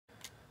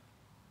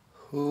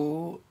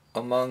Who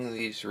among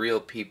these real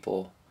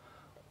people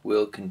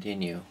will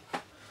continue?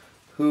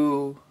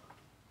 Who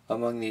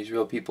among these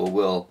real people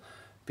will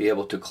be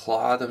able to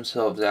claw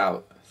themselves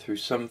out through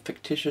some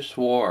fictitious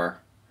war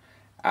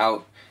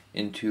out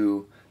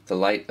into the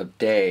light of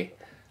day,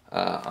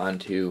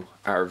 onto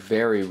our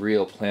very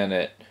real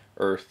planet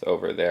Earth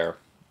over there,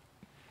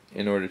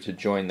 in order to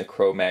join the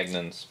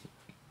Cro-Magnons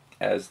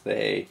as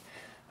they,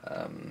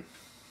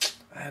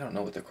 I don't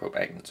know what the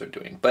Cro-Magnons are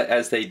doing, but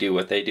as they do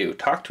what they do,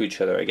 talk to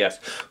each other, I guess.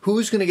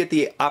 Who's going to get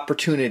the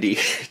opportunity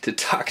to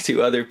talk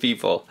to other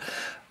people?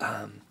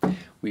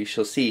 We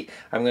shall see.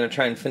 I'm going to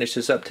try and finish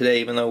this up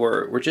today, even though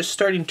we're just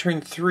starting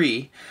turn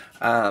 3.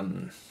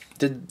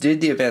 Did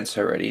the events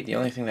already. The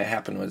only thing that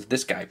happened was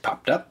this guy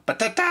popped up.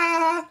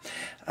 Ba-da-da!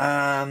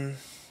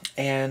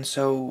 And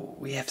so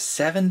we have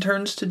 7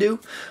 turns to do.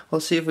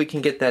 We'll see if we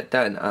can get that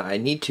done. I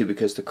need to,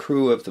 because the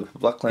crew of the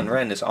Picrocholine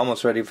Wren is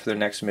almost ready for their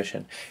next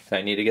mission. And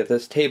I need to get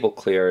this table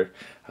cleared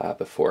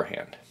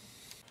beforehand.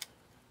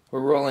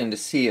 We're rolling to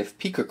see if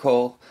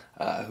Picrocholine,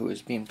 who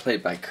is being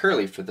played by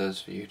Curly, for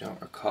those of you who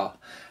don't recall,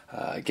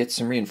 gets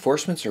some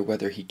reinforcements, or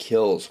whether he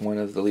kills one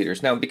of the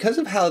leaders. Now, because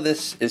of how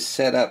this is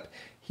set up,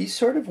 he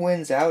sort of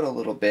wins out a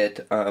little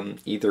bit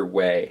either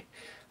way.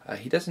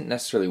 He doesn't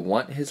necessarily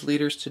want his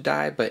leaders to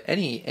die, but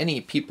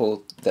any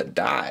people that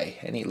die,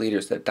 any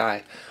leaders that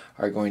die,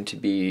 are going to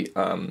be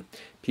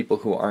people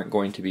who aren't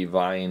going to be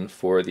vying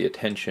for the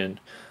attention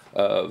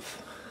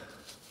of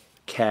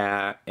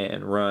Cat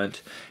and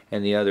Runt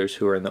and the others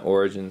who are in the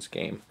Origins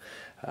game,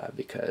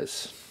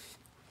 because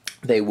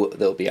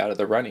they'll be out of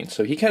the running.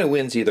 So he kind of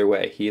wins either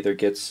way. He either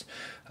gets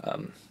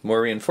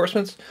more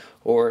reinforcements,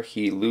 or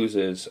he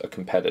loses a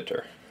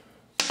competitor.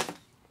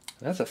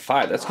 That's a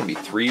 5. That's going to be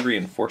 3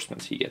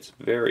 reinforcements he gets.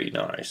 Very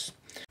nice.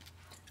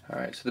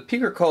 Alright, so the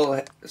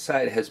Picrocholine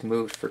side has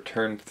moved for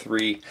turn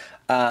 3.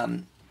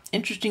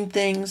 Interesting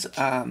things.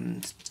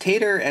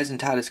 Tater, as in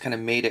Todd, has kind of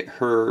made it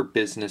her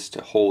business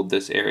to hold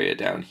this area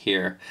down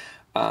here.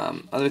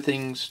 Other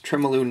things,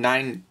 Tremoloo,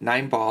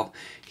 9 Ball,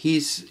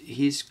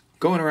 he's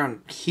going around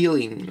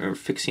healing or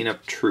fixing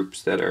up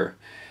troops that are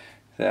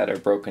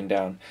broken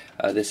down.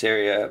 This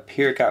area up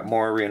here got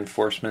more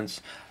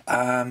reinforcements.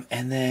 And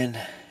then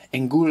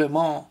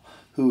Engoulement,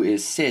 who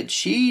is Sid,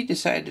 she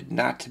decided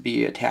not to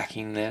be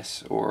attacking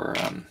this or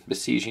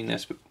besieging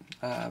this,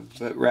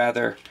 but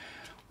rather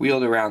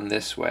wheeled around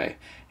this way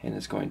and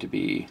is going to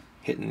be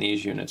hitting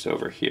these units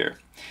over here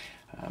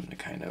to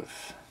kind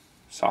of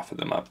soften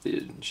them up.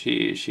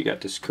 She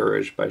got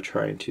discouraged by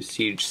trying to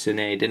siege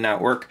Sine. Did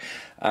not work.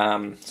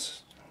 A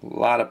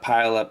lot of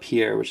pile up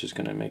here, which is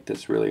going to make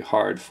this really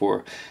hard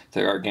for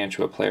the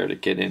Gargantua player to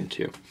get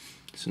into.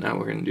 So now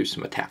we're going to do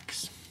some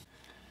attacks.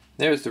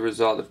 There's the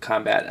result of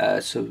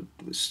combat. So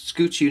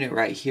Scoot's unit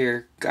right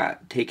here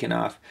got taken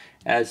off,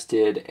 as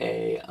did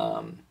a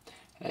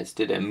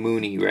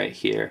Mooney right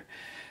here.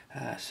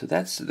 So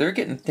they're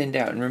getting thinned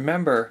out. And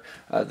remember,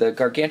 the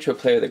Gargantua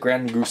player, the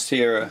Grand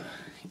Gusira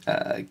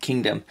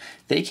Kingdom,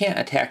 they can't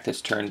attack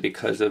this turn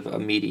because of a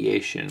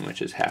mediation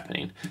which is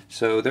happening.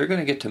 So they're going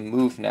to get to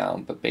move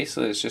now, but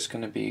basically it's just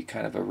going to be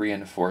kind of a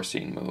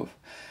reinforcing move,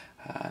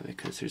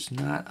 because there's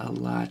not a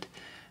lot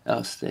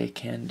else they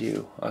can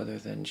do other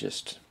than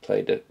just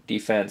play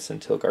defense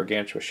until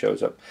Gargantua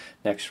shows up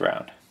next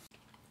round.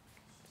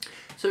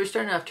 So we're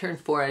starting off turn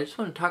 4. I just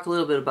want to talk a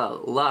little bit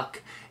about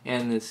luck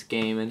in this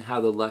game and how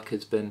the luck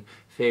has been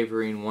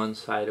favoring one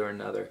side or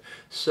another.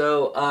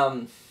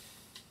 So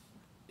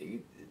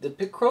the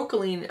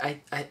Picrocholine,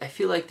 I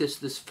feel like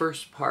this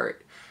first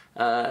part,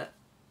 a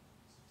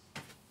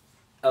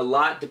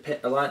lot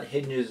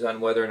hinges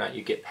on whether or not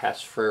you get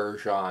past Frere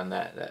on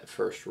that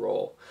first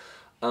roll.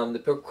 The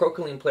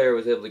Picrocholine player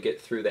was able to get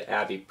through the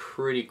Abbey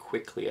pretty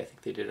quickly. I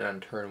think they did it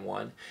on turn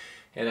 1.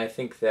 And I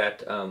think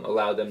that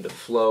allowed them to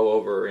flow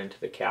over into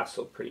the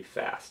castle pretty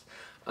fast.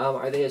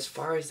 Are they as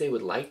far as they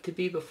would like to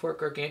be before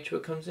Gargantua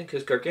comes in?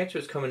 Because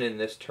Gargantua is coming in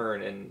this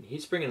turn, and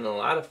he's bringing in a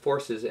lot of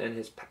forces,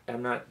 and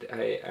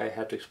I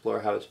have to explore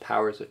how his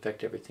powers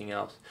affect everything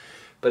else.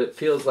 But it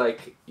feels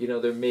like,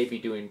 they're maybe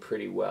doing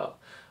pretty well.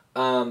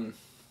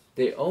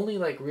 The only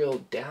real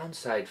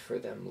downside for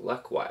them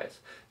luck-wise,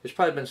 there's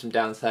probably been some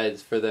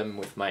downsides for them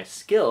with my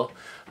skill,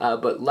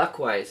 but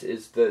luck-wise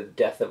is the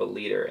death of a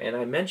leader. And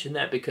I mention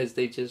that because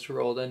they just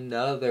rolled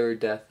another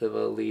death of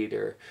a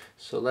leader.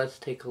 So let's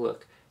take a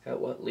look at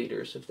what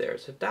leaders of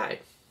theirs have died,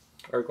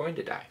 or are going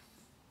to die.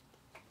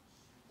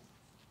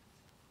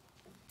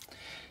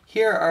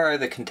 Here are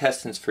the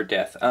contestants for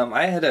death.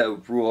 I had a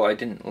rule I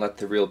didn't let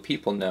the real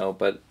people know,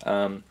 but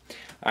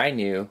I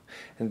knew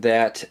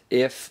that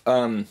if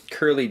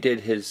Curly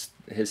did his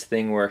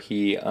thing where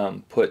he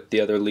put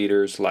the other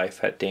leader's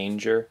life at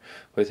danger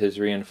with his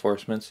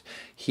reinforcements,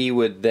 he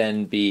would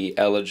then be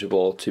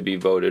eligible to be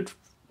voted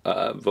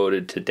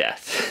to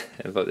death.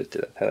 Voted to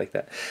death. I like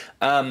that.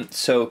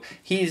 So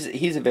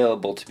he's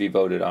available to be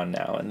voted on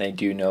now, and they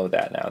do know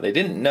that now. He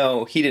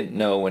didn't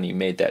know when he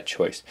made that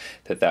choice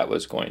that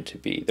was going to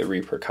be the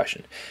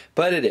repercussion,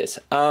 but it is.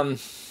 I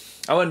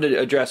wanted to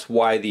address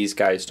why these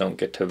guys don't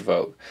get to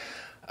vote.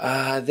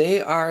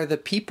 They are the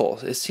people.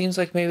 It seems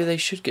like maybe they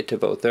should get to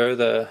vote. They're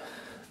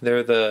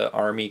the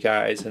army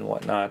guys and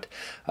whatnot.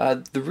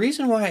 The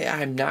reason why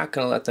I'm not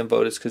going to let them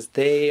vote is because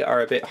they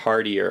are a bit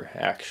hardier,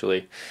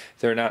 actually.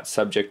 They're not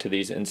subject to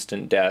these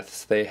instant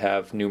deaths. They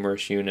have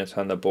numerous units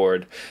on the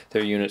board.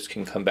 Their units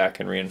can come back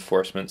in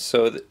reinforcements.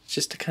 So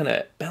just to kind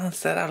of balance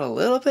that out a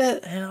little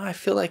bit, I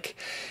feel like,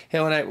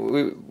 when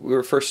we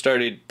were first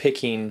started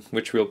picking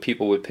which real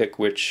people would pick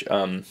which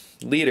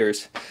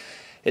leaders,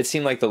 it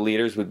seemed like the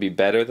leaders would be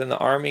better than the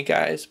army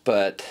guys,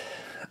 but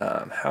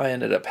how I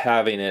ended up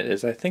having it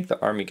is I think the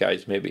army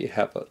guys maybe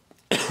have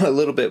a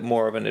little bit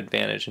more of an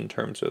advantage in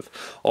terms of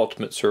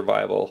ultimate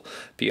survival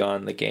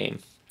beyond the game.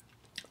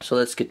 So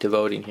let's get to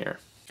voting here.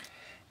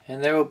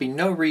 And there will be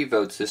no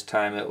revotes this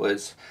time. It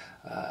was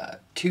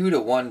 2 to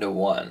 1 to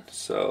 1.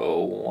 So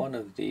one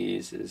of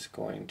these is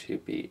going to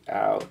be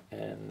out,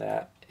 and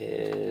that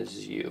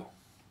is you.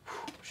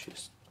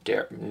 Just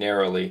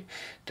narrowly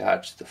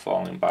dodged the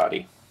falling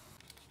body.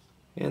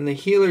 And the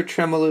healer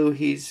Tremolo,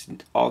 he's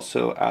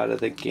also out of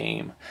the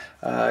game.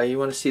 You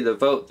want to see the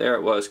vote? There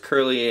it was.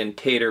 Curly and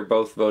Tater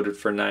both voted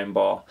for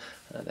 9-ball.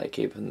 That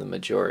gave him the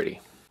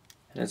majority.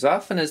 And as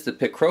often as the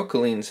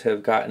Picrocholines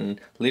have gotten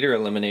leader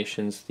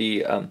eliminations,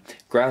 the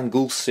Grand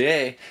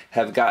Goulsier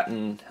have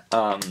gotten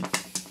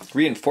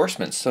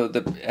reinforcements. So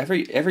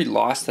every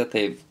loss that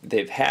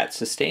they've had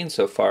sustained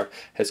so far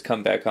has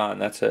come back on.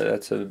 That's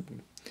a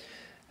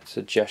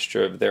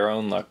gesture of their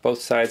own luck.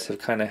 Both sides have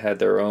kind of had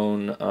their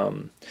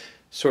own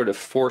sort of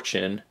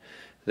fortune.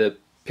 The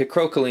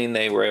Picrocholine,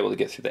 they were able to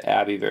get through the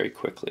Abbey very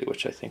quickly,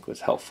 which I think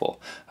was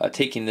helpful.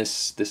 Taking this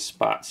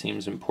spot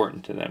seems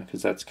important to them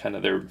because that's kind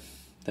of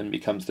then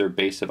becomes their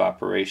base of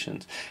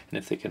operations. And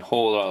if they can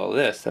hold all of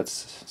this,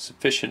 that's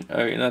sufficient.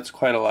 That's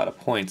quite a lot of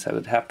points. I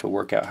would have to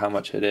work out how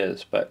much it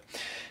is, but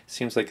it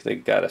seems like they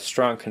got a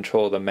strong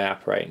control of the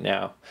map right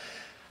now.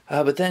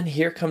 But then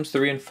here comes the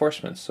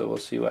reinforcements, so we'll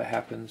see what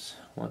happens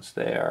once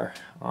they are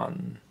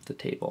on the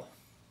table.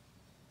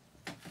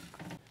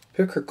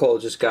 Picrochole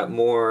just got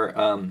more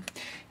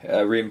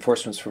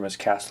reinforcements from his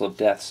Castle of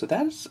Death, so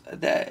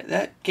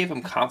that gave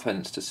him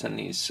confidence to send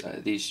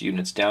these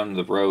units down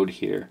the road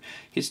here.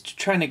 He's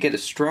trying to get a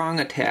strong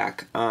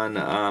attack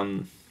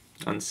on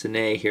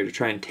Sine here to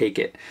try and take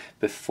it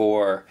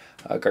before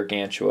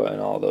Gargantua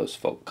and all those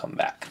folk come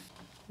back.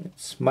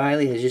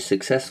 Smiley has just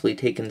successfully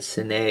taken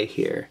Sine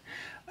here.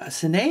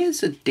 Sine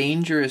is a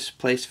dangerous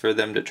place for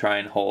them to try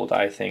and hold,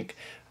 I think.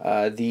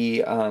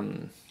 The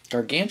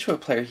Gargantua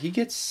player, he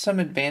gets some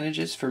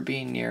advantages for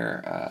being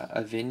near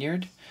a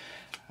vineyard.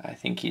 I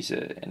think he's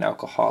an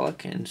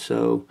alcoholic, and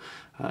so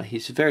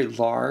he's very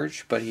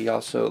large, but he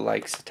also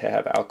likes to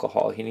have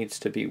alcohol. He needs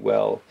to be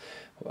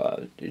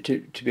to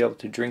be able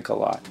to drink a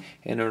lot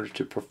in order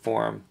to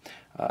perform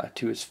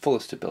to his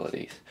fullest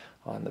abilities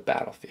on the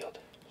battlefield.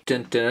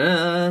 Dun,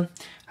 dun.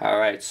 All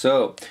right,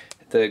 so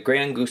the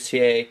Grand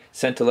Goulsier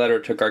sent a letter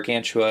to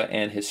Gargantua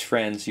and his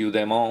friends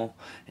Eudemont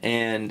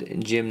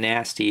and Jim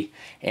Nasty,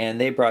 and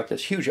they brought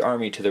this huge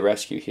army to the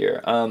rescue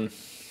here.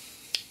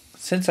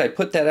 Since I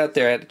put that out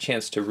there, I had a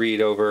chance to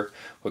read over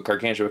what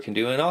Gargantua can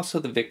do, and also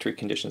the victory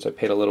conditions. I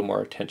paid a little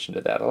more attention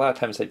to that. A lot of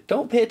times I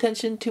don't pay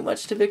attention too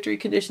much to victory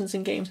conditions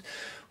in games,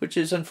 which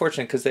is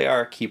unfortunate because they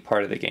are a key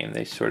part of the game.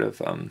 They sort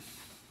of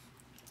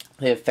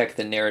they affect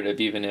the narrative,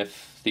 even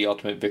if the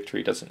ultimate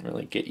victory doesn't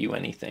really get you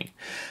anything.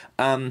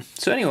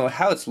 So anyway,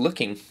 how it's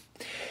looking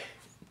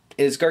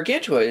is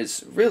Gargantua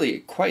is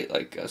really quite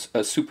like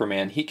a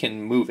Superman. He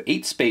can move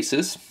 8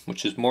 spaces,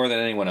 which is more than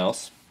anyone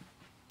else.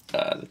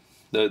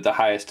 The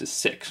highest is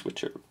 6,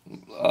 which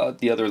are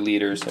the other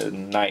leaders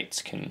and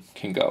knights can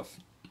go.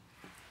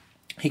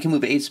 He can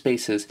move 8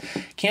 spaces,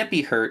 can't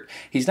be hurt.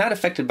 He's not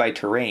affected by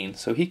terrain,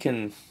 so he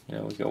can,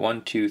 we go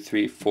 1, 2,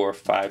 3, 4,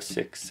 5,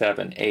 6,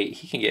 7, 8.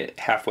 He can get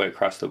halfway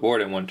across the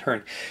board in one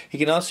turn. He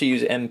can also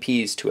use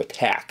MPs to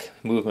attack,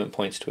 movement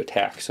points to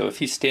attack. So if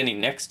he's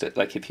standing next to,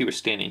 like if he were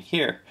standing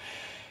here,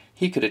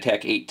 he could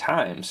attack 8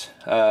 times.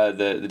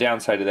 The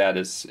downside of that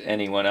is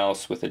anyone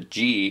else with a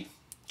G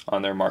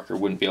on their marker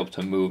wouldn't be able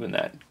to move in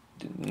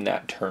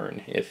that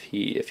turn if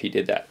he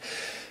did that.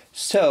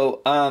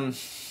 So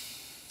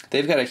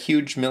they've got a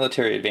huge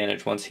military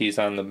advantage once he's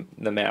on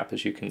the map,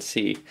 as you can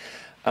see.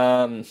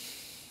 The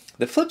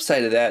flip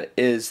side of that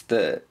is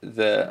the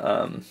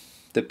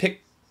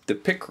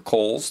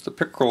Picrocholines.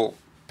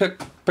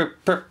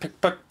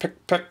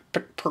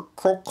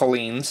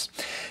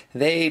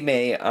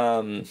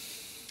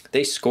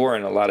 They score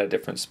in a lot of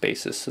different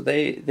spaces. So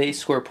they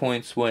score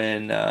points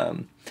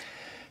when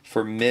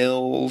for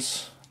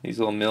mills, these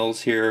little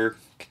mills here,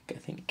 I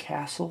think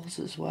castles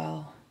as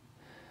well.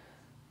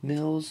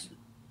 Mills,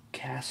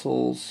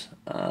 castles,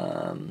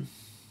 I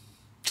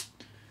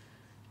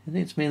think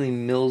it's mainly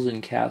mills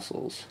and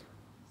castles.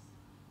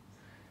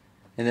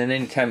 And then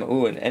anytime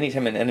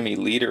an enemy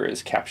leader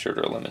is captured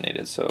or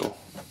eliminated, so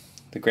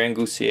the Grand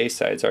Goulsier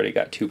side's already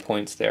got 2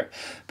 points there.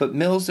 But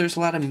mills, there's a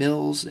lot of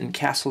mills and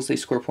castles, they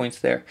score points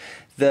there.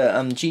 The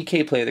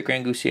GK player, the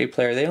Grand Goulsier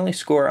player, they only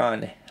score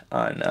on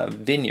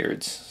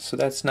vineyards, so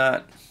that's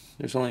not,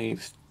 there's only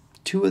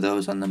 2 of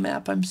those on the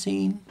map I'm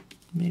seeing.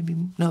 Maybe,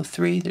 no,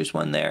 3. There's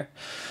one there.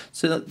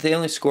 So they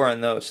only score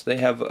on those. They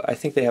have, I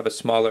think they have a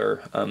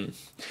smaller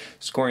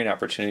scoring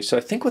opportunity. So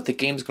I think what the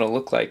game's going to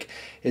look like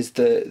is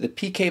the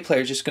PK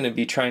player is just going to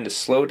be trying to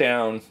slow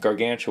down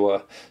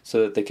Gargantua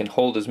so that they can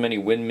hold as many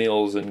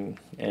windmills and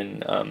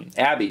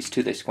abbeys,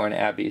 too. They score on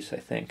abbeys, I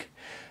think.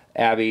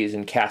 Abbeys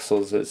and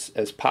castles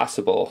as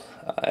possible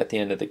at the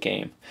end of the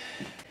game.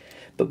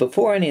 But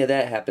before any of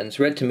that happens,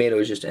 Red Tomato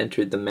has just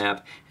entered the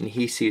map, and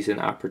he sees an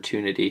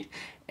opportunity.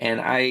 And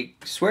I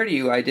swear to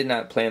you, I did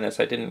not plan this.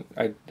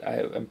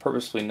 I'm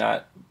purposely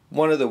not.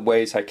 One of the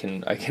ways I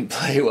can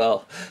play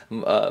well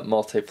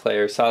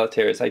multiplayer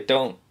solitaire is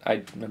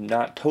I'm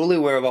not totally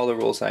aware of all the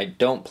rules, and I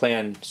don't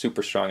plan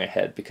super strong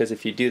ahead, because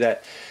if you do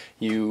that,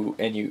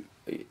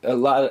 a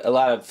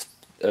lot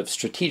of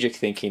strategic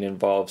thinking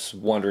involves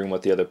wondering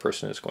what the other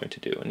person is going to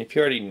do, and if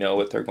you already know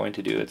what they're going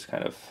to do, it's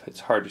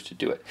harder to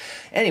do it.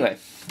 Anyway,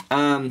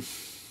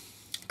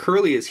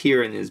 Curly is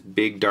here in his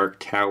big dark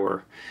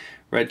tower.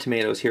 Red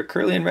Tomato's here.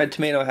 Curly and Red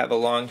Tomato have a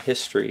long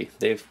history.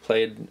 They've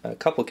played a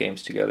couple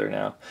games together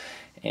now,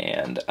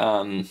 and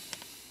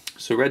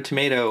so Red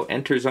Tomato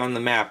enters on the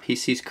map. He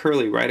sees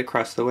Curly right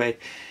across the way.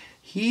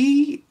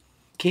 He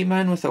came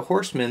on with a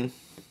horseman.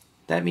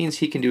 That means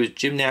he can do his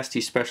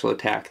gymnasty special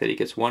attack that he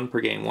gets 1 per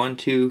game. 1,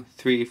 2,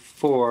 3,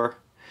 4.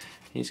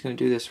 He's going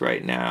to do this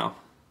right now.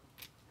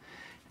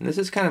 And this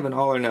is kind of an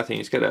all or nothing.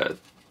 He's got a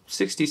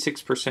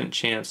 66%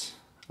 chance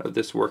of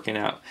this working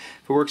out.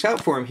 If it works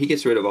out for him, he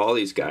gets rid of all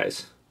these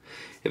guys.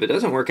 If it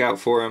doesn't work out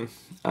for him,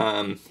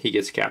 he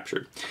gets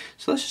captured.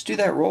 So let's just do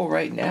that roll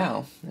right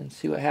now and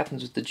see what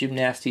happens with the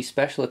gymnasty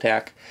special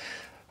attack.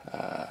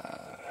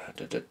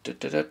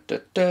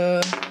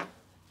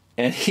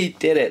 And he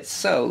did it.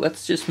 So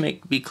let's just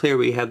be clear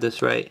we have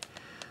this right.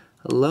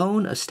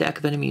 Alone, a stack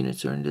of enemy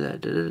units are into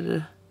that.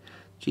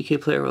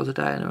 GK player rolls a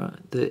die, and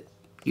the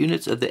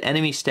units of the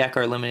enemy stack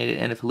are eliminated,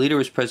 and if a leader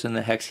was present in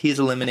the hex, he's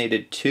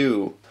eliminated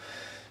too.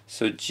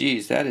 So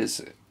geez, that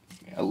is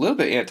a little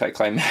bit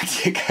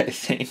anticlimactic, I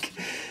think.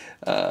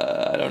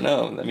 I don't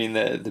know. I mean,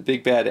 the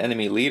big bad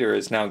enemy leader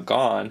is now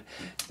gone.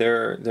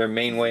 Their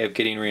main way of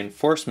getting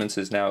reinforcements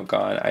is now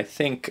gone. I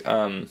think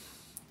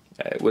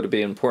it would have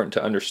been important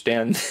to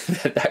understand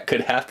that could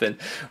happen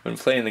when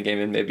playing the game,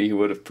 and maybe he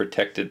would have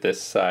protected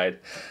this side.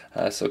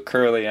 So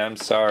Curly, I'm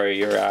sorry,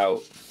 you're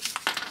out.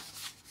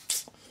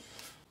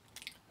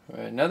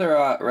 Another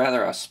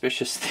rather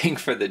auspicious thing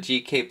for the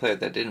GK player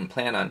that didn't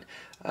plan on.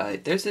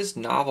 There's this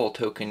novel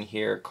token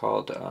here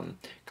called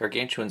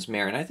Gargantuan's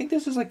Mare, and I think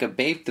this is like a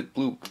Babe the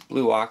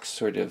Blue Ox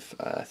sort of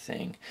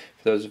thing,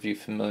 for those of you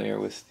familiar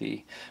with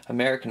the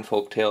American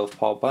folktale of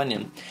Paul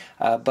Bunyan.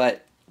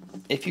 But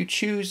if you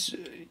choose,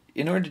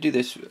 in order to do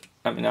this,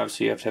 I mean,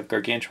 obviously you have to have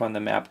Gargantua on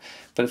the map,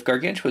 but if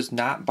Gargantua is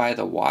not by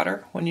the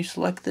water when you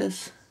select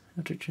this,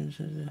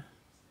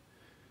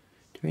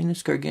 during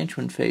this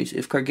Gargantuan phase,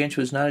 if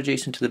Gargantua is not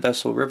adjacent to the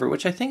Vessel River,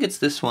 which I think it's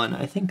this one,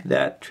 I think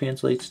that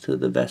translates to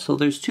the Vessel.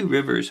 There's 2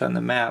 rivers on the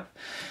map,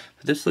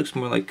 but this looks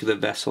more like the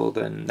Vessel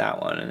than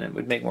that one, and it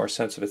would make more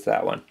sense if it's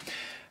that one,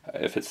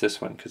 if it's this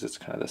one, because it's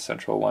kind of the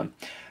central one.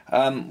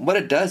 What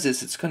it does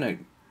is it's going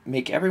to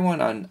make everyone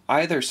on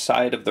either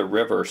side of the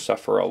river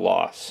suffer a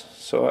loss.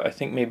 So I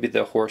think maybe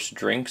the horse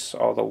drinks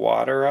all the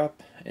water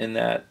up, and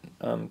that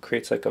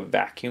creates like a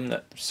vacuum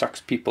that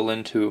sucks people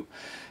into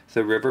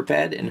the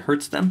riverbed and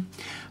hurts them.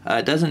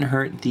 It doesn't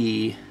hurt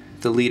the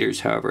leaders,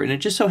 however, and it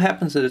just so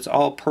happens that it's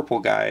all purple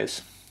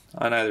guys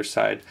on either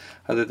side,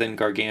 other than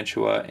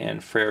Gargantua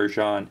and Frere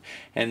Jean,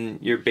 and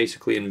you're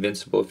basically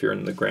invincible if you're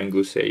in the Grand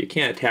Gousset. You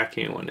can't attack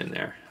anyone in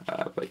there,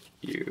 but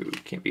you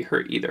can't be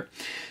hurt either.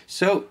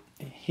 So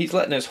he's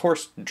letting his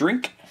horse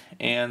drink,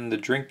 and the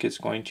drink is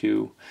going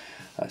to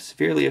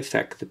severely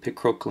affect the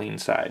Picrocholine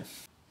side.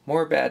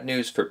 More bad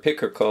news for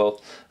Picrochole.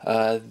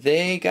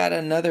 They got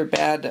another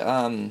bad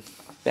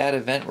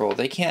event roll.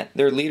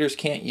 Their leaders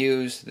can't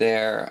use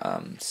their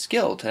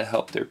skill to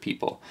help their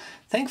people.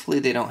 Thankfully,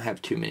 they don't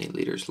have too many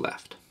leaders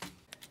left.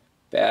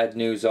 Bad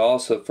news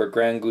also for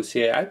Grand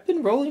Gousset. I've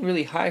been rolling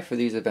really high for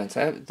these events.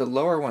 The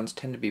lower ones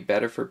tend to be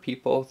better for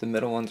people. The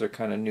middle ones are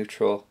kind of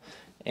neutral,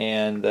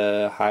 and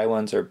the high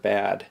ones are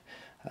bad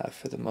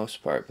for the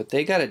most part. But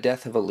they got a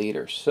death of a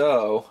leader,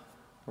 so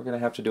we're going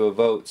to have to do a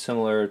vote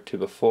similar to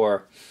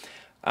before.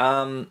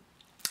 I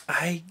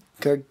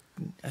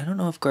don't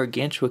know if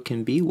Gargantua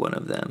can be one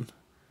of them.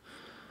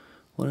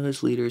 One of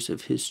his leaders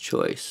of his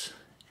choice.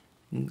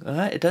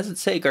 It doesn't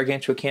say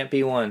Gargantua can't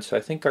be one, so I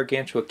think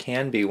Gargantua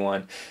can be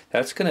one.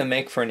 That's going to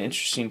make for an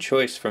interesting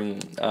choice from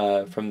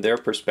their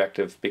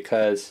perspective,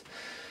 because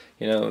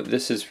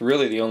this is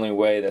really the only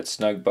way that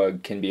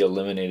Snugbug can be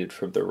eliminated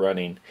from the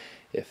running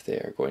if they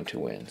are going to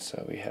win.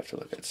 So we have to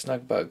look at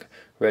Snugbug,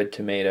 Red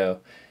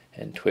Tomato,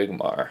 and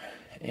Twigmar,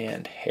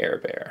 and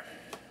Harebear.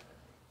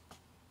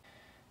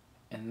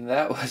 And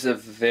that was a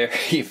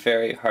very,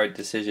 very hard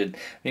decision. I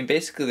mean,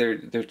 basically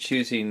they're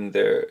choosing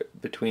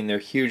between their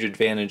huge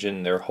advantage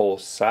in their whole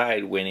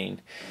side winning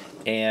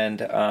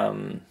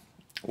and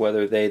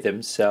whether they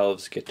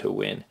themselves get to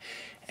win.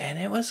 And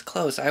it was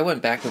close. I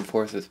went back and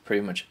forth with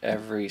pretty much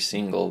every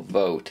single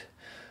vote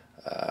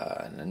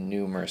on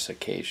numerous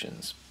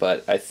occasions.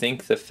 But I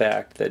think the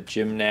fact that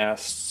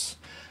gymnasty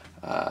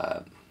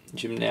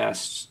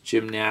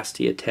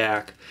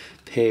attack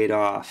paid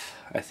off.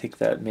 I think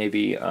that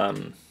maybe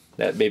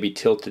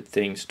tilted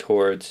things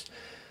towards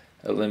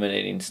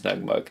eliminating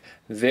Snugmug.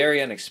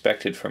 Very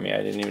unexpected for me.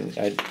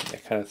 I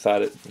kind of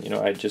thought it,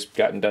 I'd just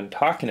gotten done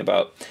talking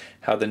about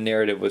how the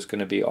narrative was going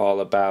to be all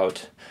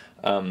about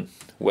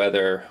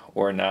whether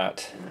or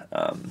not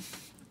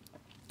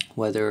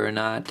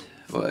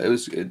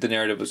the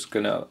narrative was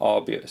going to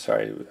all be,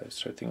 sorry, I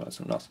started thinking about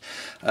something else.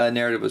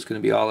 Narrative was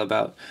going to be all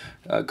about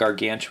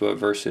Gargantua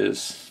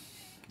versus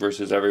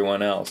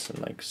everyone else and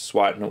like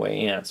swatting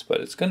away ants,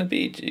 but it's going to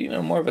be,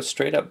 more of a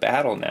straight up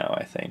battle now,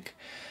 I think,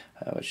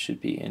 which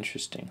should be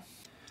interesting.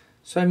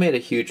 So I made a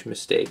huge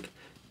mistake.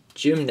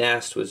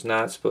 Gymnast was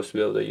not supposed to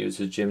be able to use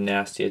his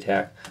gymnasty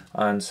attack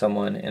on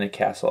someone in a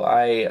castle.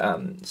 I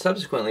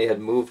subsequently had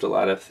moved a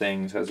lot of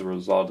things as a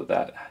result of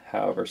that,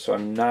 however, so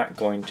I'm not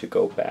going to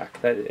go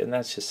back.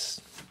 That's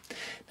just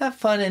not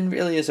fun, and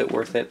really, is it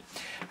worth it?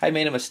 I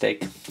made a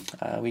mistake.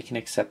 We can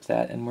accept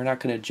that, and we're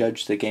not going to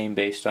judge the game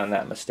based on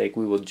that mistake.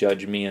 We will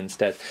judge me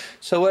instead.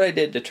 So what I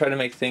did to try to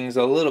make things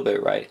a little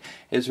bit right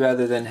is,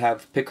 rather than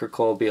have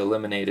Picrocholine be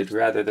eliminated,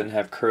 rather than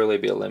have Curly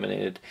be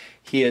eliminated,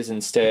 he is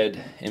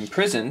instead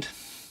imprisoned.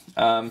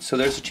 So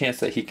there's a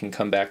chance that he can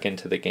come back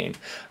into the game.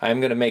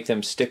 I'm going to make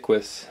them stick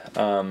with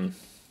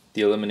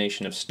the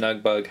elimination of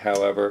Snugmug,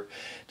 however,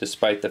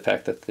 despite the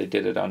fact that they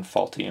did it on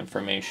faulty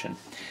information.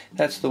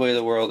 That's the way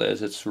the world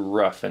is. It's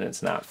rough and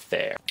it's not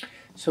fair.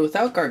 So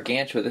without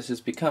Gargantua, this has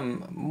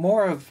become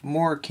more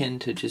akin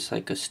to just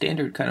like a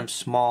standard kind of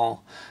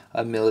small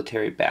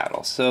military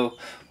battle. So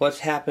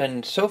what's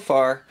happened so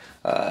far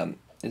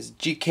is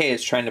GK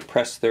is trying to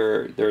press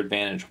their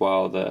advantage,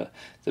 while the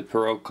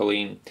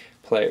Picrocholine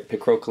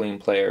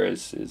player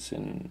is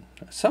in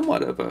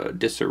somewhat of a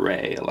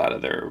disarray. A lot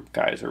of their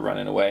guys are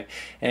running away,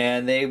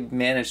 and they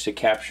managed to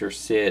capture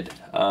Sid.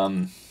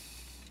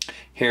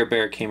 Hair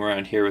Bear came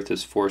around here with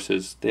his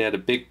forces. They had a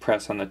big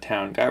press on the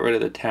town, got rid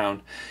of the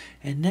town,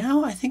 and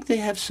now I think they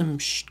have some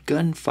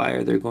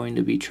gunfire they're going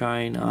to be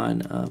trying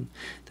on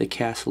the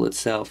castle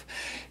itself.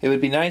 It would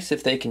be nice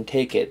if they can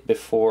take it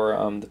before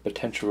the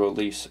potential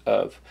release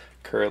of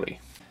Curly.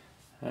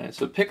 Alright,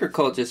 so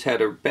Picrocholine just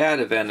had a bad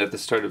event at the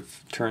start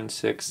of turn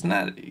 6.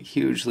 Not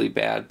hugely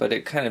bad, but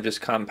it kind of just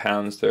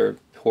compounds their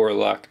poor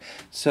luck.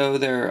 So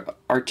their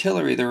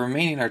artillery, the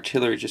remaining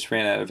artillery, just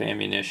ran out of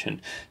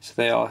ammunition. So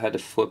they all had to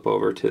flip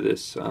over to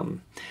this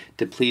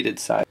depleted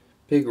side.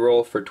 Big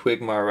roll for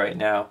Twigmar right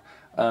now.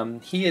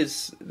 He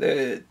is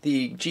the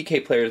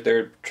GK players.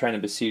 They're trying to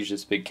besiege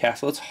this big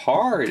castle. It's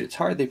hard. It's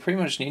hard. They pretty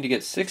much need to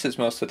get 6s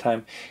most of the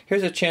time.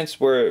 Here's a chance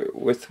where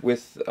with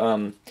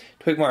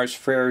Twigmar's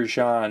Frere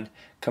Jean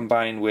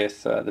combined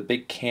with the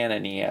big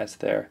cannon he has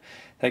there,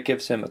 that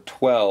gives him a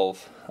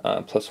 12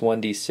 plus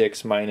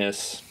 1d6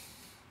 minus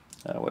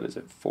what is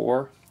it,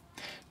 4?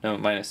 No,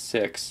 minus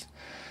 6.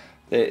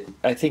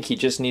 I think he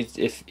just needs,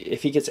 if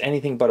he gets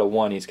anything but a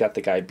 1, he's got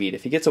the guy beat.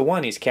 If he gets a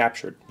 1, he's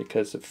captured,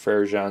 because of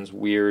Frere Jean's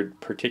weird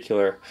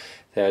particular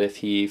that if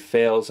he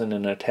fails in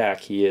an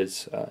attack, he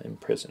is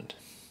imprisoned.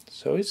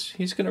 So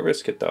he's going to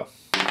risk it, though.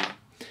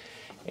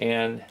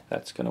 And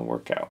that's going to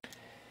work out.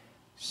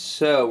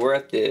 So we're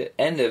at the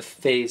end of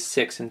phase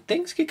 6, and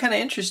things get kind of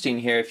interesting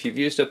here. If you've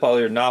used up all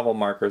your novel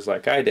markers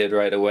like I did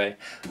right away,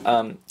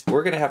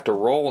 we're going to have to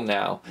roll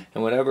now,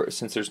 and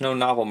since there's no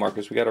novel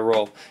markers, we got to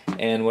roll,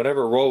 and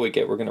whatever roll we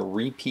get, we're going to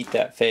repeat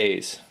that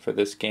phase for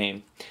this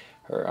game,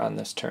 or on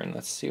this turn.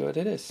 Let's see what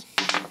it is.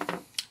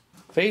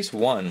 Phase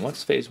 1.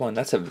 What's phase 1?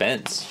 That's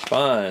events.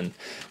 Fun.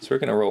 So we're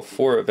going to roll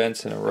 4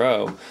 events in a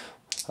row,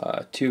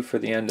 2 for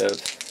the end of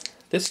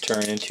this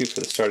turn and 2 for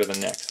the start of the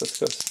next. Let's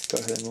go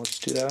ahead and we'll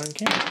just do that on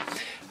camera.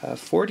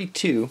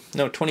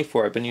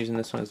 24. I've been using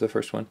this one as the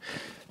first one.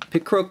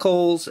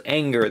 Picrocholine's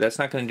Anger. That's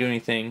not going to do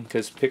anything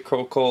because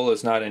Picrocholine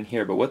is not in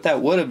here. But what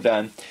that would have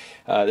done,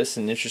 this is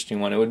an interesting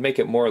one, it would make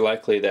it more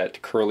likely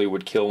that Curly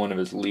would kill one of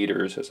his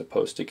leaders as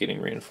opposed to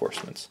getting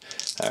reinforcements.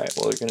 Alright,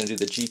 well, we're going to do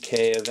the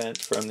GK event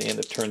from the end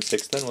of turn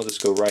 6, then we'll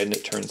just go right into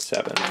turn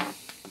 7.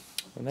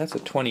 And that's a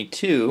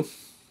 22.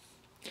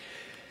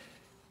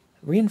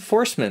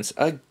 Reinforcements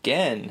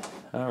again.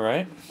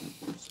 Alright,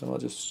 so I'll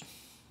just,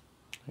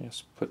 I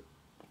guess, put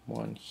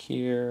 1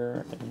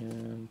 here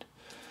and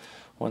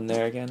 1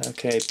 there again.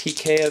 Okay,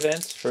 PK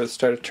events for the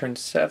start of turn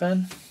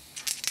 7.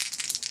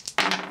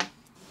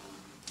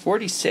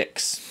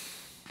 46.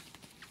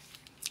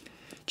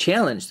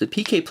 Challenge. The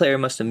PK player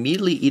must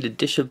immediately eat a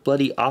dish of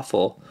bloody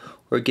offal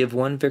or give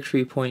 1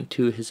 victory point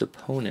to his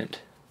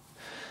opponent.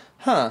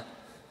 Huh.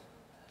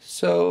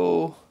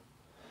 So,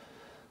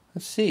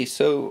 let's see.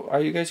 So,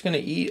 are you guys going to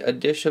eat a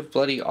dish of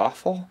bloody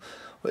offal?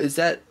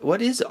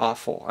 What is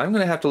offal? I'm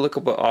going to have to look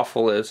up what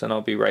offal is, and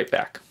I'll be right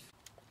back.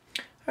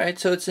 Alright,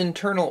 so it's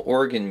internal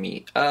organ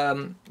meat.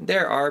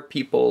 There are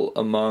people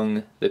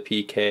among the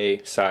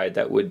PK side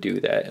that would do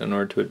that in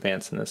order to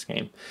advance in this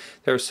game.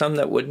 There are some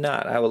that would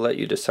not. I will let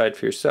you decide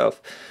for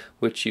yourself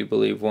which you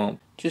believe won't.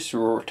 Just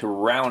to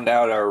round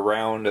out our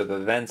round of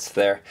events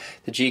there,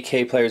 the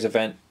GK Players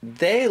event,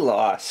 they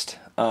lost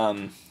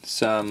some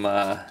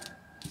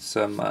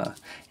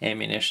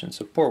ammunition.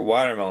 So poor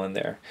Watermelon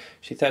there.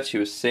 She thought she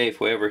was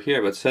safe way over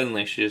here, but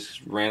suddenly she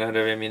just ran out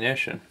of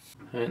ammunition.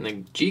 And the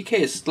GK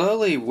is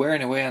slowly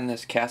wearing away on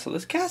this castle.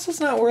 This castle's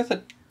not worth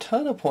a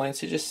ton of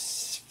points. It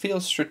just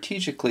feels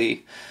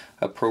strategically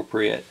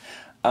appropriate.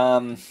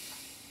 I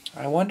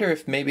wonder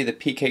if maybe the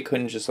PK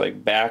couldn't just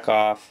like back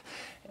off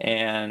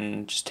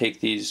and just take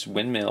these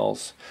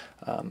windmills.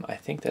 I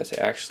think that's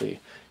actually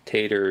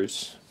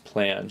Tater's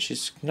plan.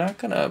 She's not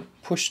gonna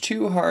push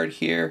too hard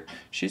here.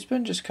 She's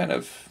been just kind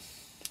of,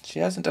 she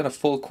hasn't done a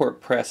full court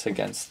press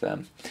against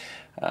them.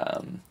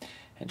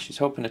 And she's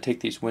hoping to take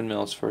these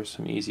windmills for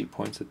some easy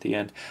points at the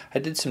end. I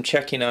did some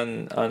checking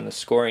on the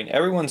scoring.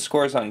 Everyone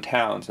scores on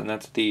towns, and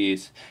that's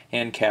these,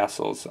 and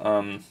castles.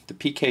 The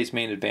PK's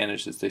main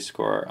advantage is they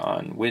score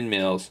on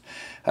windmills,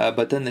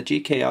 but then the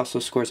GK also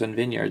scores on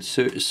vineyards.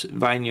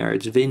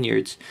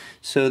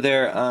 So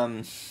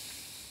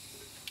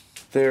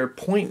their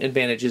point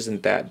advantage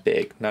isn't that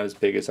big, not as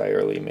big as I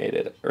earlier made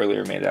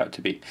it out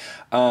to be.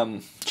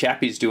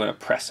 Chappie's doing a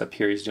press up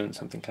here. He's doing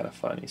something kind of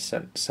fun. He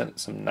sent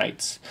some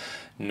knights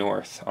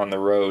north on the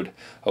road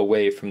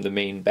away from the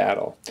main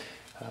battle.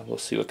 We'll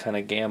see what kind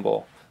of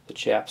gamble the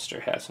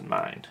Chapster has in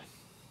mind.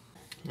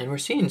 And we're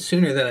seeing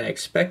sooner than I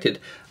expected.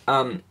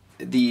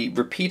 The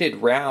repeated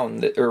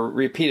round, or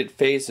repeated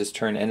phase this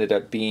turn ended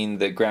up being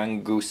the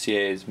Grand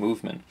Goussier's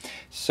movement.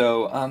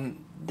 So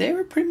they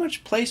were pretty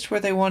much placed where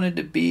they wanted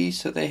to be,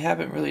 so they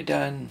haven't really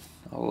done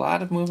a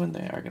lot of movement.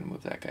 They are going to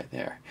move that guy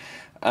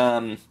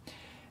there.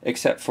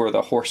 Except for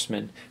the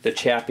horsemen, the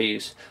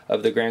chappies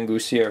of the Grand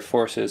Goussier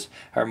forces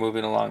are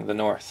moving along the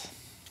north.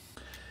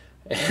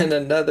 And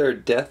another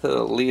death of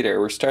the leader.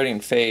 We're starting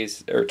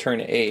phase, or turn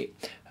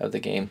 8 of the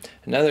game.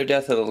 Another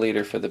death of the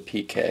leader for the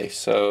PK.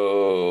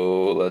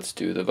 So let's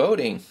do the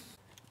voting.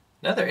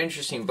 Another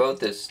interesting vote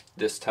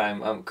this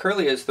time.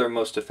 Curly is their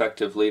most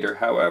effective leader.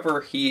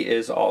 However, he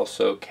is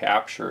also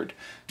captured,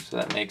 so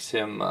that makes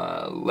him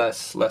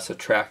less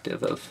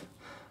attractive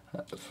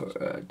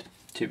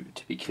to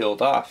be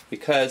killed off,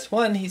 because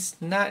one, he's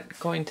not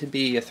going to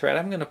be a threat.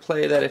 I'm going to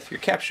play that if you're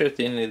captured at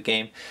the end of the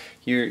game,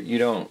 you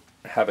don't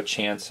have a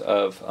chance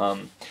of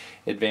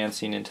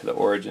advancing into the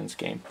Origins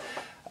game.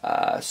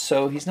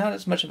 So he's not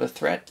as much of a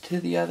threat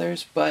to the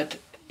others, but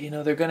you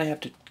know they're going to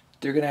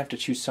have to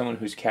choose someone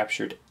who's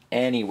captured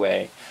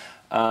anyway,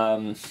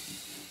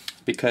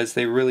 because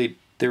they're really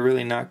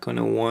not going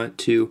to want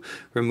to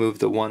remove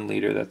the one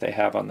leader that they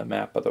have on the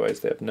map. Otherwise,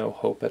 they have no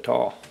hope at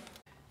all.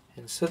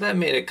 And so that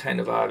made it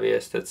kind of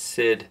obvious that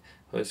Sid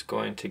was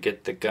going to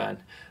get the gun.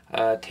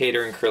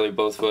 Tater and Curly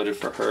both voted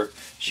for her.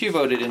 She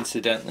voted,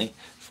 incidentally,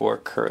 for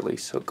Curly.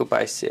 So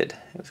goodbye, Sid.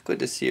 It was good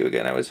to see you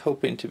again. I was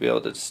hoping to be able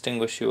to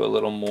distinguish you a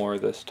little more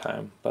this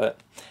time, but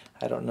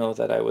I don't know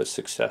that I was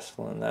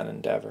successful in that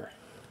endeavor.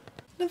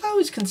 I've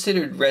always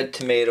considered Red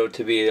Tomato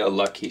to be a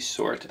lucky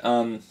sort.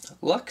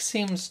 Luck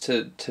seems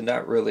to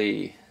not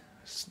really...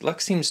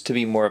 Luck seems to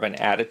be more of an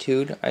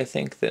attitude, I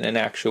think, than an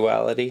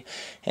actuality.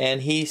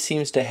 And he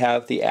seems to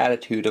have the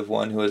attitude of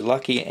one who is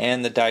lucky,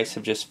 and the dice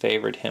have just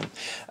favored him.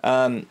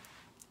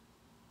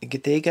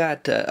 They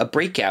got a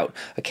breakout.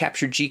 A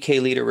captured GK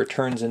leader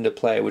returns into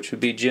play, which would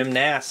be Jim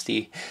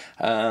Nasty.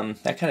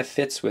 That kind of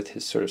fits with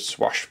his sort of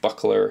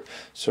swashbuckler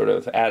sort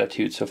of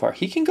attitude so far.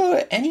 He can go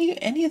to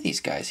any of these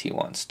guys he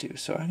wants to,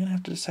 so I'm going to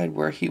have to decide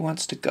where he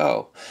wants to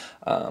go.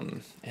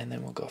 And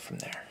then we'll go from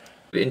there.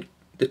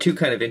 The two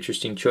kind of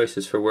interesting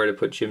choices for where to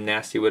put Jim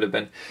Nasty would have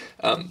been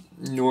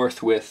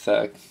north with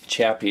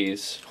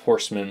Chappie's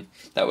horsemen.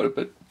 That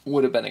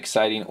would have been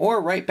exciting,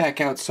 or right back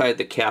outside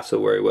the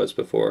castle where he was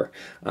before,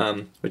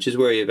 which is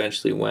where he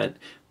eventually went,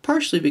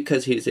 partially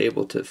because he's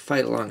able to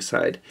fight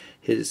alongside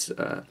his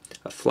a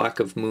flock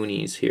of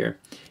Moonies here.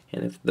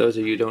 And if those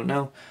of you don't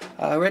know,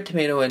 Red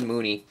Tomato and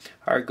Mooney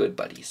are good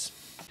buddies.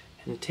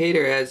 And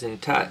Tater, as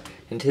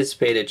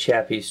anticipated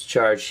Chappie's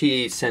charge,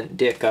 he sent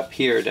Dick up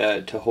here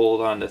to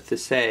hold on to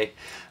Thisay,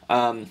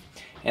 and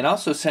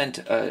also sent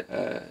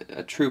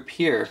a troop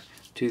here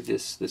to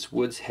this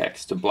woods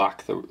hex to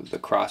block the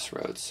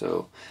crossroads.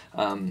 So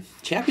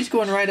Chappie's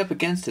going right up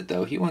against it,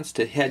 though. He wants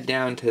to head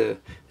down to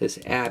this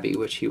abbey,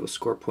 which he will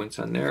score points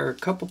on. There are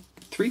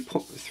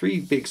three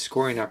big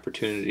scoring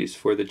opportunities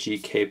for the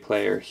GK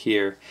player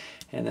here,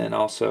 and then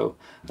also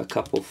a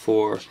couple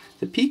for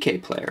the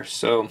PK player.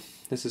 So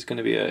this is going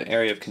to be an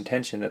area of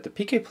contention that the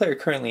PK player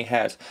currently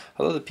has.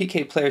 Although the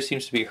PK player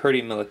seems to be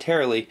hurting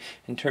militarily,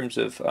 in terms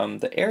of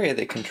the area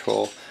they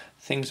control,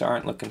 things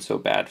aren't looking so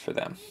bad for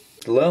them.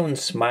 Lone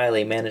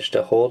Smiley managed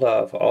to hold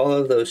off all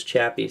of those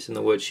chappies in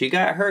the woods. She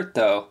got hurt,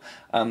 though.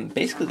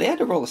 Basically, they had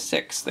to roll a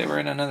 6. They were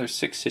in another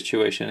 6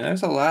 situation. And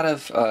there's a lot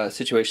of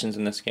situations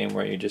in this game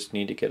where you just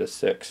need to get a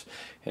 6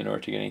 in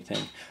order to get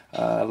anything.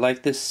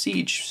 Like this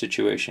siege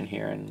situation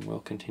here, and we'll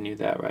continue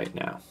that right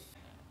now.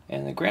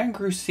 And the Grand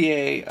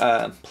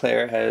Crucier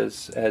player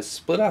has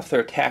split off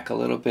their attack a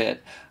little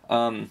bit.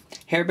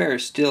 Hair Bear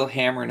is still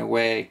hammering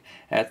away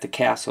at the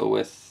castle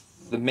with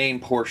the main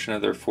portion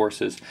of their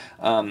forces.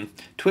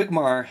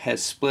 Twigmar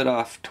has split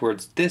off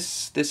towards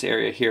this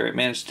area here. It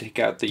managed to take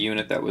out the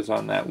unit that was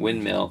on that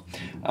windmill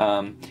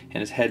and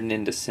is heading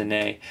into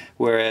Sine.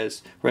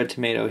 Whereas Red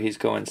Tomato, he's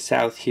going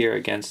south here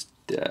against,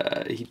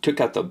 he took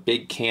out the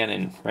big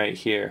cannon right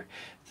here.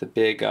 The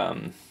big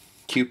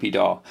Cupid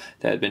doll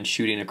that had been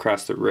shooting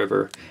across the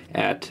river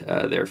at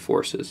their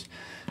forces.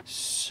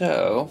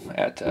 So,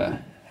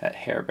 at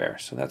Hair Bear.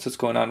 So that's what's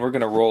going on. We're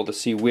going to roll to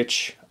see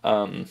which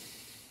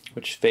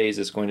phase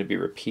is going to be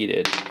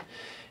repeated.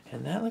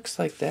 And that looks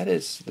like that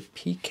is the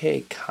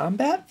PK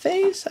combat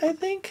phase, I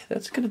think.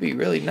 That's going to be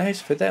really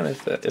nice for them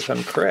if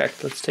I'm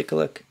correct. Let's take a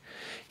look.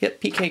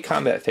 Yep, PK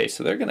combat phase.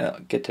 So they're going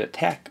to get to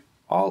attack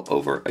all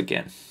over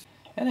again.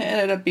 And it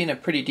ended up being a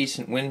pretty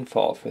decent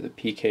windfall for the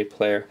PK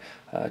player.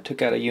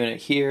 Took out a unit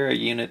here, a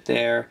unit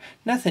there.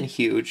 Nothing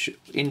huge.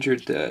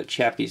 Injured the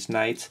Chappie's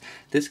Knights.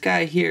 This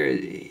guy here,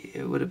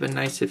 it would have been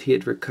nice if he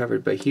had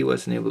recovered, but he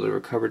wasn't able to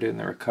recover during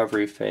the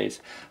recovery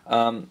phase.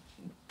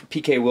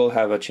 PK will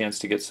have a chance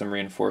to get some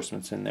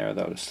reinforcements in there,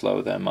 though, to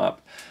slow them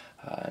up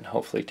and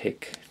hopefully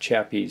take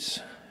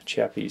Chappie's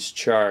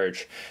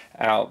charge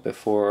out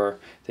before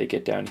they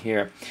get down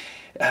here.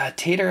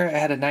 Tater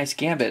had a nice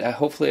gambit.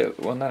 Hopefully,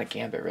 well, not a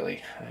gambit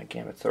really.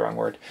 Gambit's the wrong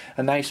word.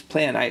 A nice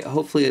plan.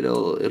 Hopefully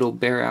it'll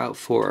bear out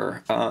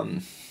for.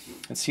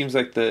 It seems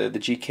like the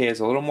GK is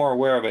a little more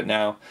aware of it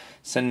now,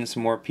 sending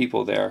some more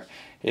people there.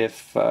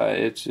 If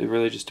it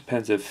really just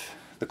depends if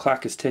the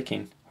clock is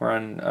ticking. We're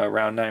on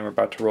round 9. We're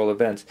about to roll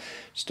events.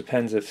 Just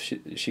depends if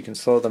she can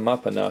slow them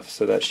up enough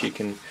so that she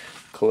can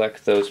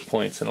collect those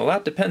points. And a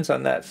lot depends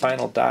on that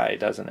final die,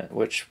 doesn't it?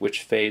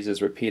 Which phase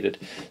is repeated.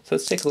 So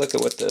let's take a look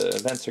at what the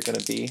events are going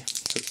to be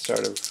for the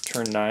start of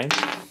turn 9.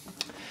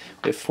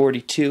 We have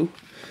 42.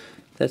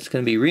 That's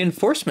going to be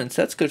reinforcements.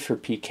 That's good for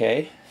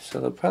PK. So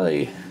they'll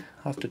probably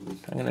have to.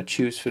 I'm going to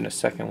choose in a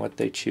second what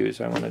they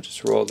choose. I want to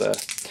just roll the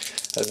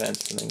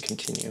events and then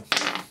continue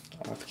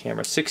off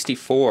camera.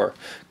 64.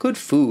 Good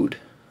food.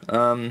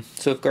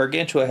 So if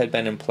Gargantua had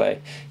been in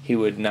play, he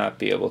would not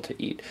be able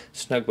to eat.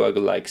 Snugbug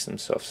likes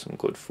himself some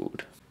good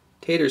food.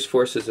 Tater's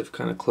forces have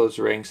kind of closed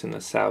ranks in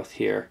the south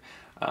here,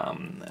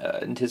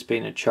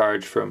 anticipating a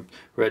charge from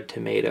Red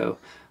Tomato.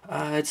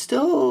 It's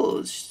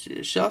still,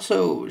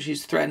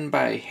 she's threatened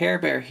by Hair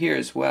Bear here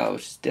as well,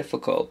 which is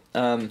difficult.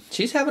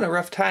 She's having a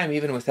rough time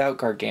even without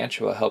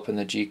Gargantua helping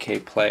the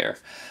GK player.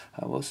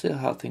 We'll see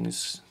how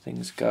things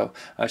go.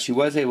 She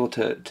was able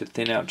to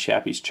thin out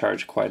Chappie's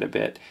charge quite a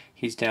bit.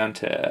 He's down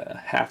to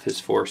half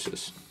his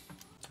forces.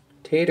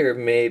 Tater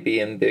may be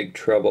in big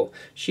trouble.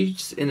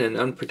 She's in an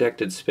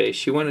unprotected space.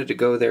 She wanted to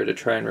go there to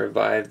try and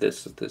revive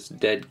this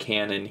dead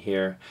cannon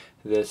here,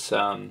 this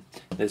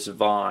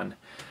Vaughn.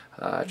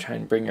 Try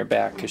and bring her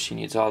back because she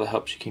needs all the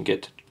help she can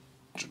get.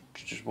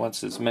 Just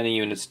wants as many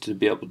units to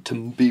be able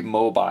to be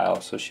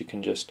mobile so she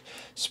can just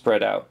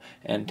spread out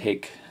and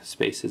take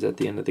spaces at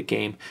the end of the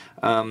game.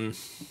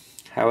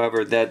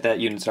 However, that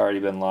unit's already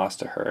been lost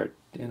to her.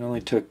 It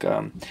only took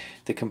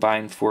the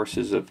combined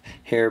forces of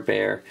Hair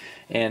Bear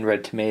and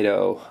Red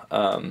Tomato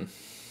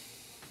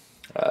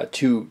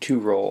two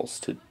rolls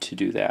to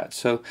do that.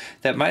 So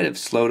that might have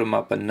slowed them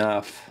up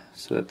enough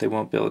so that they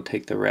won't be able to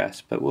take the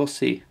rest, but we'll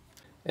see.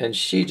 And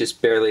she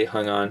just barely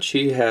hung on.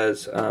 She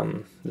has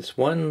this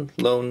one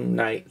lone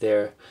knight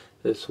there,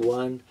 this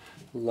one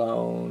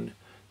lone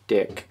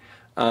dick.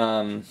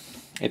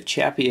 If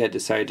Chappie had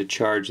decided to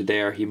charge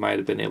there, he might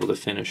have been able to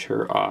finish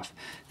her off.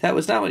 That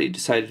was not what he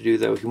decided to do,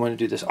 though. He wanted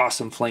to do this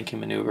awesome flanking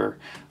maneuver.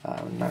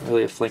 Not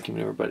really a flanking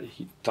maneuver, but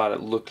he thought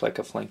it looked like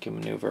a flanking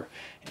maneuver,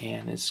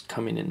 and is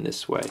coming in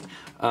this way.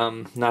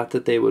 Not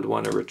that they would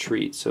want to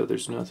retreat, so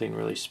there's nothing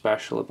really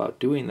special about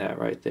doing that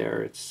right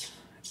there. It's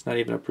not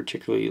even a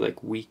particularly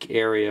weak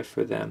area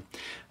for them.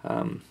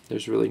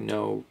 There's really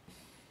no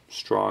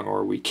strong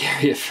or weak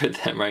area for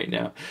them right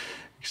now.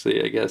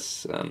 Actually, I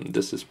guess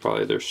this is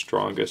probably their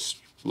strongest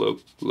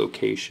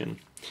location.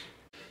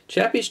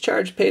 Chappie's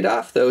charge paid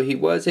off, though. He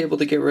was able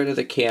to get rid of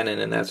the cannon,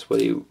 and that's what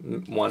he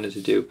wanted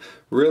to do.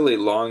 Really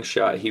long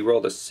shot. He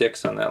rolled a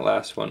 6 on that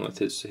last one with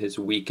his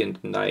weakened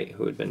knight,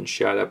 who had been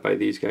shot up by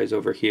these guys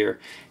over here.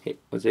 He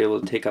was able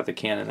to take out the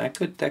cannon. That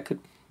could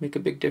make a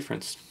big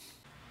difference.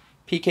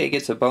 PK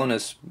gets a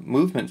bonus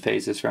movement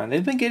phase this round.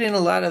 They've been getting a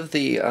lot of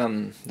the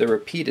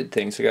repeated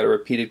things. They got a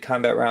repeated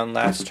combat round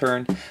last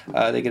turn.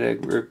 They get a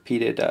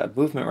repeated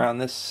movement round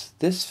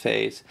this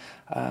phase.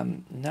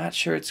 Not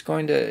sure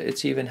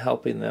it's even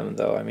helping them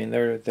though. I mean,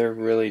 they're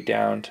really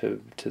down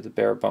to the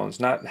bare bones.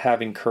 Not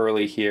having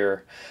Curly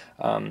here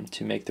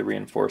to make the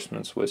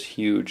reinforcements was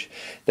huge.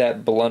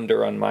 That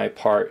blunder on my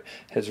part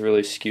has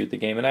really skewed the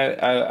game, and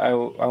I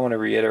want to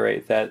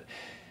reiterate that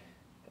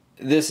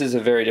this is a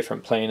very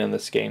different plane in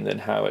this game than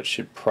how it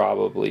should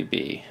probably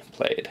be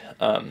played.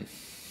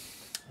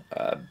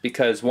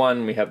 Because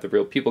one, we have the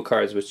real people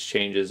cards, which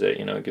changes it.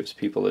 It gives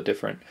people a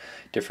different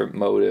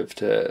motive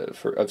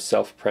of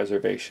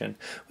self-preservation,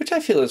 which I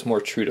feel is more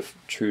true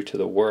to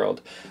the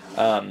world.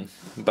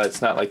 But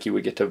it's not like you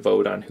would get to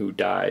vote on who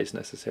dies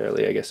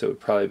necessarily. I guess it would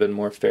probably have been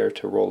more fair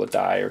to roll a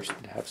die or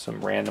have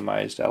some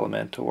randomized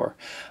element, or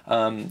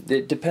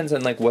it depends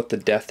on like what the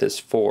death is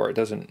for. It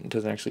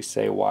doesn't actually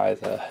say why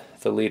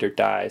the leader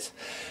dies.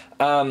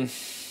 And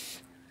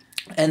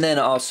then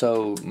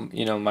also,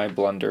 my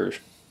blunder.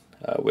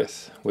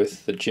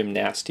 With the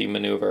gymnasty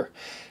maneuver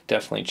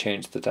definitely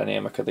changed the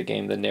dynamic of the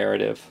game, the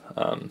narrative.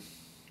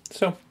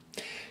 So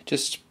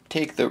just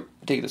take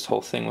this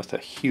whole thing with a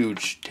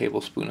huge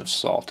tablespoon of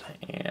salt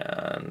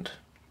and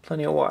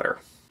plenty of water.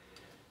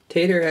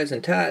 Tater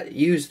hasn't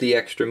used the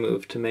extra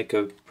move to make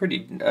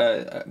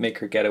make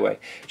her getaway.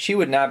 She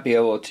would not be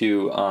able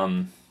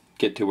to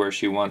get to where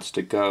she wants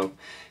to go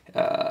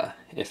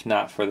if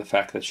not for the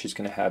fact that she's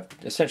going to have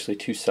essentially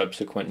two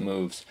subsequent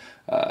moves.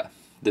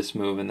 This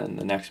move and then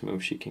the next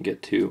move she can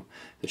get to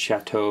the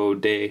Chateau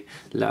de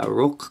la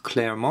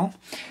Roque-Clermont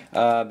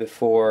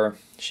before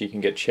she can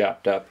get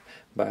chopped up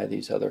by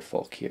these other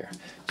folk here.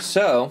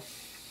 So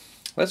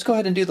let's go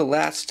ahead and do the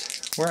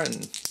last. We're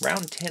on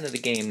round 10 of the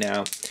game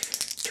now.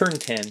 Turn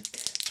 10.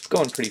 It's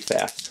going pretty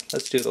fast.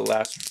 Let's do the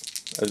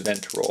last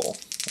event roll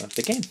of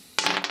the game.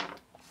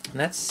 And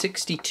that's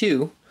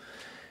 62.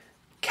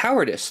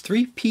 Cowardice.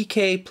 3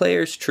 PK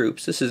players'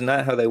 troops. This is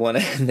not how they want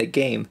to end the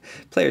game.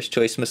 Player's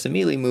choice must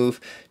immediately move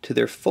to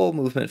their full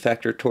movement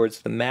factor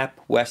towards the map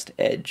west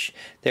edge.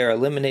 They are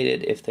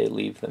eliminated if they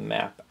leave the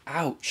map.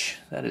 Ouch.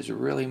 That is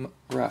really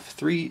rough.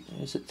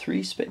 Is it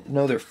 3 space?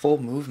 No, they're full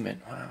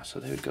movement. Wow, so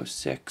they would go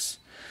 6.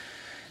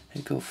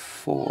 They'd go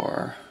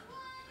 4.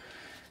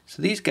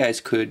 So these guys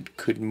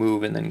could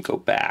move and then go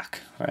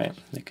back, right?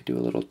 They could do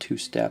a little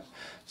 2-step.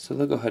 So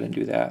they'll go ahead and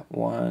do that.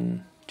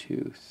 1,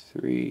 2,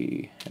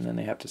 3, and then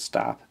they have to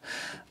stop.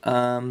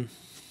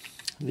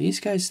 These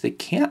guys, they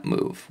can't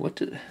move.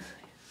 What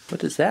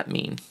does that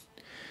mean?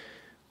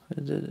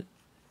 They're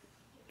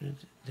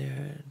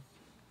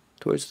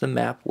towards the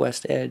map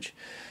west edge.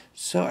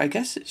 So I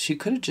guess she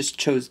could have just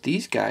chose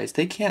these guys.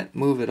 They can't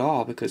move at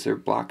all because they're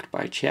blocked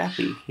by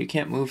Chappie. You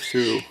can't move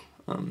through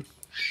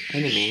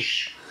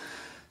enemies.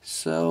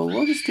 So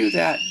we'll just do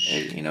that.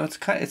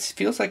 It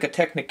feels like a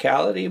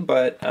technicality,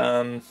 but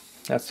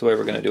that's the way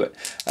we're going to do it.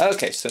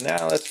 Okay, so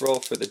now let's roll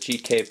for the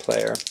GK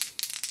player.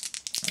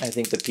 I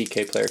think the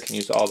PK player can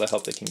use all the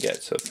help they can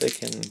get. So if they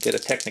can get a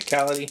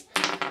technicality,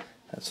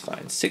 that's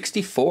fine.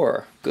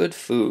 64. Good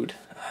food.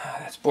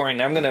 That's boring.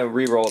 Now I'm going to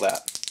re-roll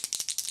that.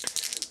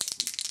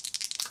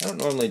 I don't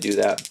normally do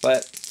that,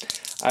 but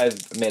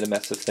I've made a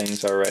mess of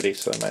things already,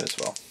 so I might as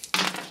well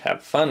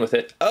have fun with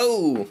it.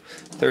 Oh!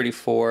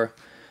 34.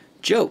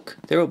 Joke.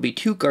 There will be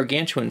 2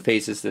 gargantuan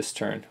phases this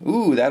turn.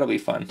 Ooh, that'll be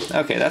fun.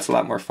 Okay, that's a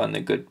lot more fun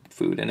than good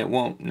food, and it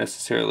won't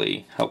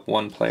necessarily help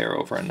one player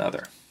over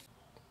another.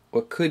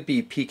 What could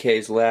be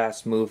PK's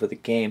last move of the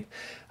game,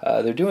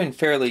 they're doing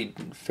fairly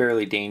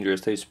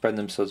dangerous. They spread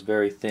themselves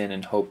very thin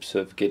in hopes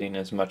of getting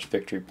as much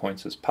victory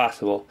points as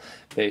possible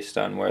based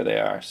on where they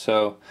are.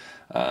 So,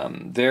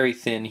 very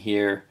thin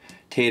here.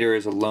 Tater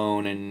is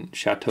alone in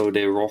Chateau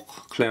de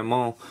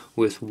Roque-Clermont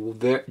with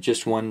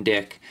just 1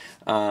 deck.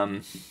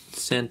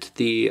 Sent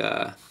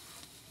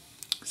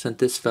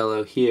this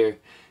fellow here.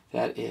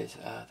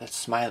 That's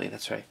Smiley.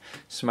 That's right.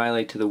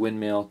 Smiley to the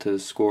windmill to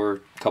score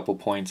a couple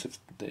points if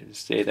they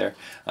stay there.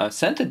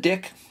 Sent a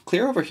dick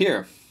clear over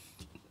here.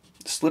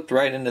 Slipped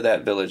right into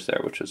that village there,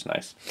 which was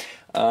nice.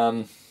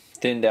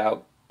 Thinned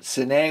out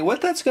Sine.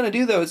 What that's going to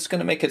do, though, is going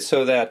to make it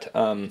so that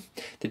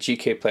the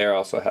GK player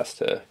also has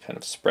to kind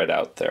of spread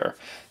out their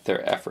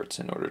efforts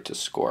in order to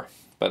score.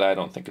 But I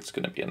don't think it's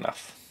going to be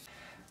enough.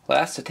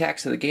 Last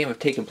attacks of the game have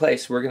taken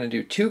place. We're going to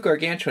do 2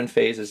 gargantuan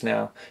phases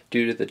now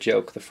due to the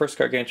joke. The first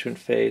gargantuan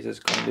phase is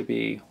going to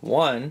be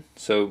 1,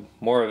 so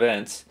more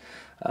events.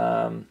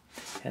 And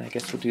I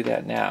guess we'll do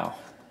that now.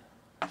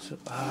 So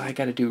I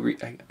got to do...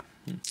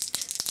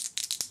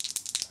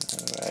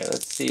 Alright,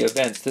 let's see.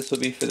 Events. This will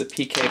be for the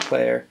PK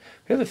player.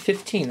 We have a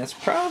 15. That's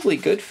probably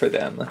good for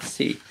them. Let's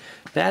see.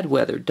 Bad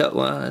weather.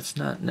 Well, that's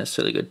not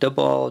necessarily good.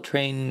 Double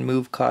train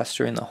move costs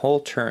during the whole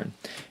turn,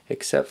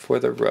 except for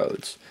the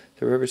roads.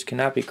 The rivers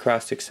cannot be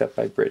crossed except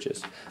by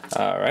bridges.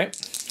 Alright.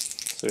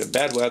 So we have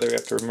bad weather. We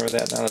have to remember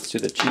that. Now let's do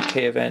the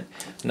GK event.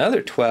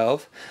 Another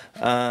 12.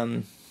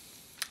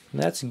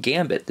 That's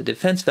Gambit. The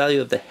defense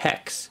value of the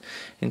hex,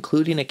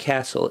 including a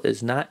castle,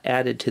 is not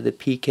added to the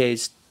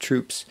PK's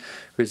troops'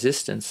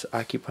 resistance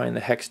occupying the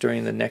hex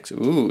during the next...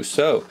 Ooh,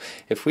 so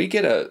if we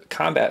get a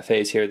combat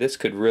phase here, this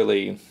could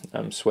really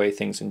sway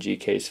things in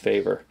GK's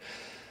favor.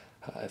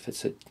 If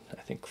it's a,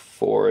 I think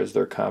 4 is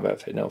their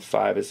combat phase. No,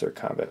 5 is their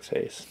combat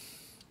phase.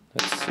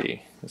 Let's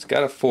see. It's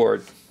got a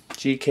 4.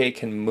 GK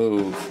can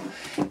move.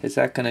 Is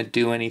that going to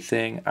do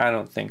anything? I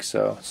don't think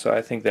so. So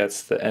I think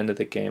that's the end of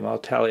the game. I'll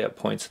tally up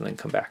points and then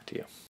come back to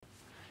you.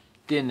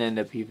 Didn't end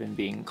up even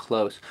being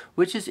close,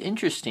 which is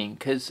interesting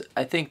because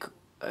I think,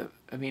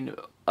 I mean,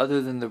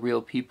 other than the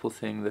real people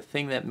thing, the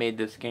thing that made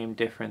this game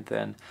different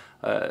than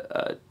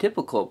a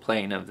typical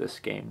playing of this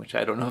game, which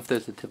I don't know if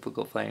there's a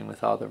typical playing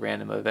with all the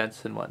random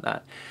events and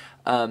whatnot,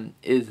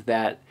 is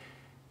that,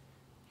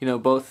 you know,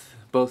 both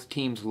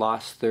teams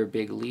lost their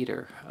big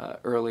leader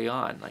early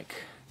on. Like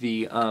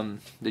the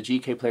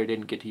GK player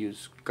didn't get to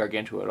use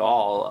Gargantua at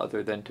all,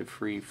 other than to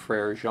free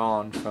Frere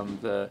Jean from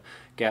the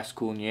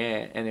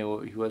Gascounier, and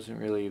he wasn't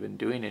really even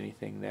doing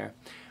anything there.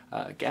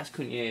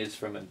 Gascounier is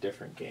from a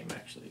different game,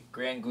 actually.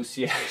 Grand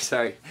Goussier,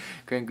 sorry,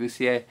 Grand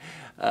Goussier.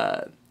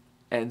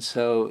 And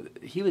so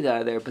he was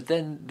out of there, but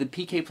then the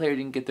PK player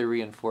didn't get the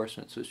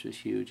reinforcements, which was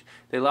huge.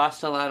 They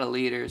lost a lot of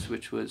leaders,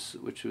 which was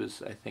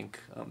I think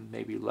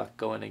maybe luck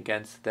going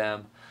against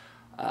them.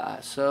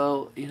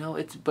 So you know,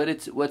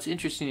 what's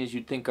interesting is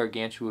you'd think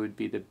Gargantua would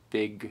be the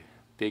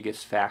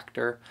biggest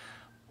factor,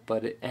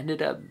 but it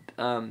ended up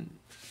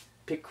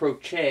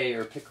Picrocholine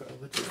or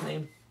what's his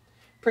name?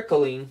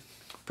 Picrocholine.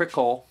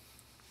 Picrocholine.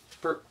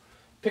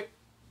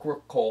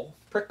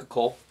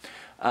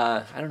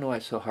 I don't know why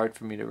it's so hard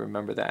for me to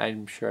remember that.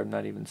 I'm sure I'm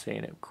not even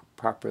saying it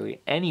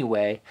properly.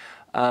 Anyway,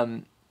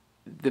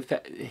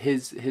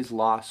 his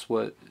loss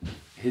was,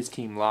 his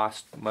team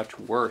lost much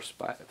worse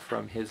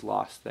from his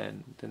loss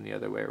than the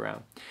other way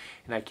around.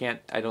 And I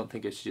don't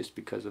think it's just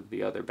because of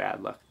the other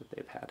bad luck that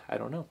they've had. I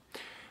don't know.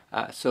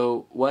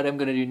 So what I'm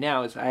going to do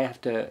now is I'm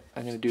going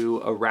to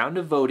do a round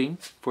of voting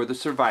for the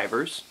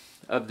survivors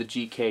of the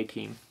GK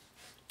team.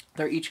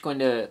 They're each going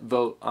to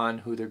vote on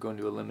who they're going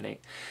to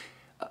eliminate.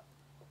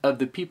 Of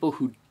the people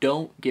who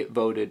don't get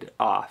voted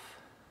off,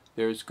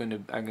 I'm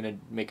going to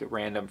make it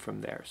random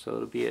from there. So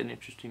it'll be an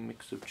interesting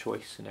mix of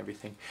choice and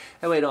everything.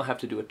 That way I don't have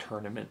to do a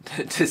tournament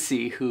to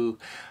see who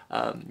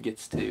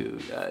gets to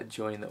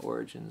join the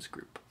Origins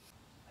group.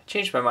 I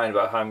changed my mind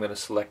about how I'm going to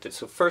select it.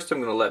 So first I'm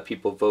going to let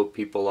people vote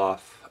people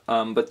off.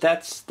 But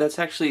that's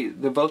actually,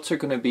 the votes are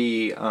going to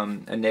be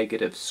a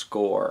negative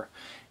score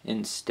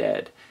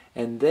instead.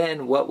 And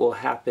then what will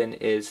happen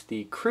is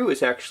the crew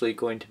is actually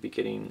going to be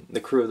getting, the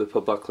crew of the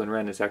PablOrigins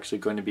Wren is actually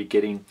going to be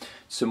getting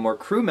some more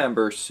crew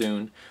members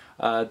soon.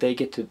 I'm going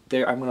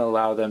to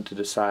allow them to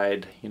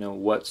decide, you know,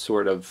 what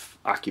sort of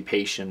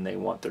occupation they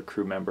want their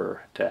crew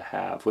member to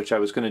have, which I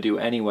was going to do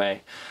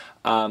anyway.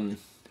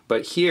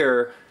 But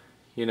here,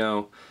 you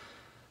know,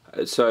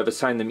 so I've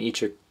assigned them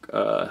each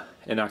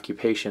an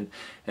occupation,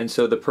 and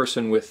so the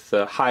person with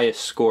the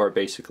highest score,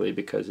 basically,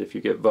 because if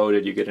you get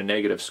voted, you get a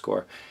negative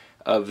score,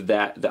 of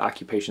that, the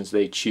occupations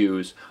they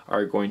choose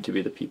are going to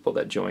be the people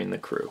that join the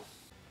crew.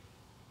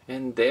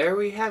 And there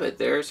we have it.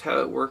 There's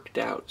how it worked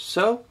out.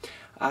 So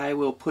I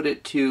will put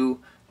it to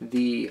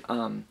the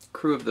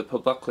crew of the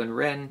PablOrigins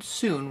Wren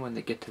soon when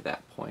they get to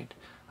that point.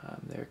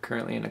 They're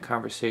currently in a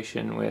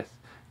conversation with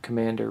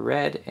Commander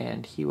Red,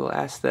 and he will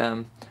ask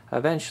them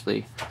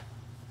eventually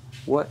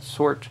what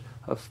sort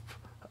of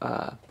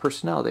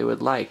personnel they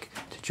would like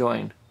to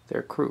join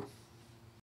their crew.